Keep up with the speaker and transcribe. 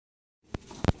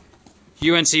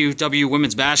UNCW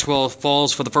women's basketball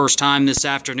falls for the first time this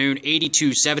afternoon,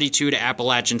 82-72 to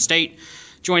Appalachian State.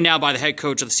 Joined now by the head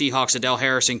coach of the Seahawks, Adell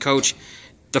Harris. And Coach,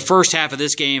 the first half of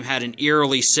this game had an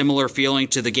eerily similar feeling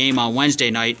to the game on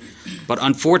Wednesday night, but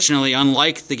unfortunately,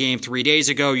 unlike the game 3 days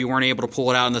ago, you weren't able to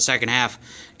pull it out in the second half.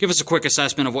 Give us a quick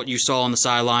assessment of what you saw on the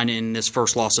sideline in this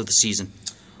first loss of the season.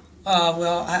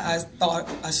 Well, I thought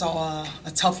I saw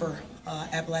a tougher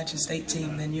Appalachian State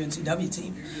team than UNCW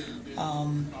team,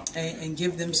 and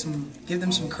give them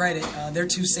some credit. Their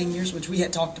two seniors, which we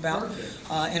had talked about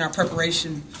in our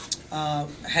preparation,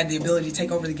 had the ability to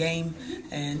take over the game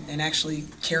and actually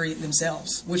carry it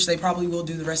themselves, which they probably will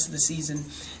do the rest of the season.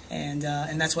 And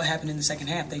that's what happened in the second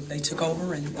half. They took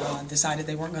over and decided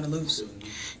they weren't going to lose.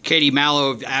 Katie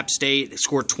Mallow of App State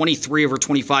scored 23 of her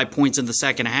 25 points in the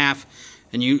second half,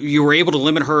 and you were able to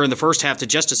limit her in the first half to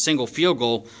just a single field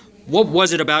goal. What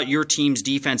was it about your team's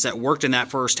defense that worked in that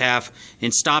first half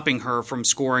in stopping her from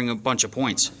scoring a bunch of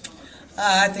points?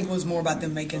 I think it was more about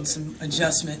them making some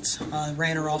adjustments.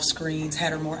 Ran her off screens,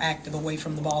 had her more active away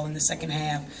from the ball in the second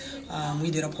half.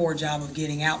 We did a poor job of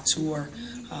getting out to her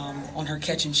on her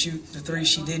catch and shoot. The three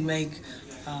she did make,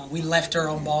 we left her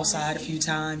on ball side a few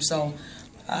times. So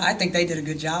I think they did a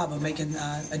good job of making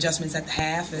adjustments at the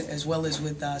half as well as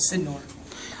with Sidnor.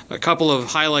 A couple of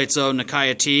highlights, though.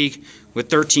 Nakia Teague with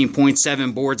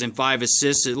 13.7 boards and 5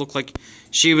 assists. It looked like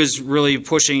she was really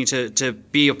pushing to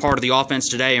be a part of the offense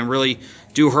today and really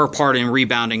do her part in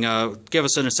rebounding. Give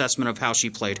us an assessment of how she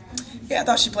played. Yeah, I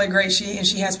thought she played great.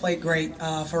 She has played great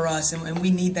for us, and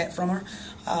we need that from her.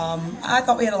 I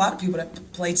thought we had a lot of people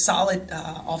that played solid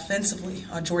offensively.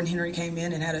 Jordan Henry came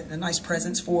in and had a nice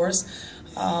presence for us.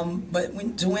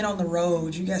 But to win on the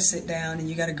road, you got to sit down and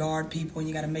you got to guard people and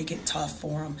you got to make it tough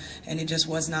for them. And it just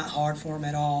was not hard for them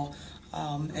at all.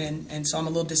 And so I'm a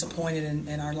little disappointed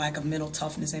in our lack of mental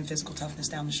toughness and physical toughness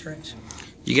down the stretch.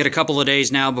 You get a couple of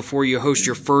days now before you host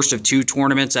your first of 2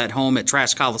 tournaments at home at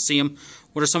Trask Coliseum.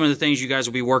 What are some of the things you guys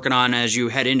will be working on as you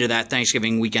head into that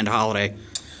Thanksgiving weekend holiday?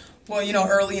 Well,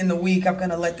 early in the week, I'm going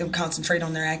to let them concentrate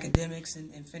on their academics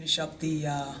and finish up the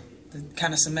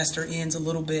kind of semester ends a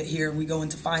little bit here. We go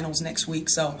into finals next week,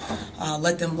 so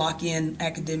let them lock in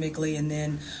academically, and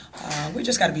then we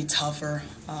just got to be tougher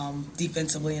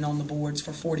defensively and on the boards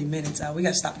for 40 minutes. We got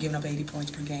to stop giving up 80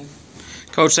 points per game.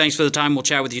 Coach, thanks for the time. We'll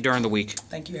chat with you during the week.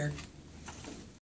 Thank you, Eric.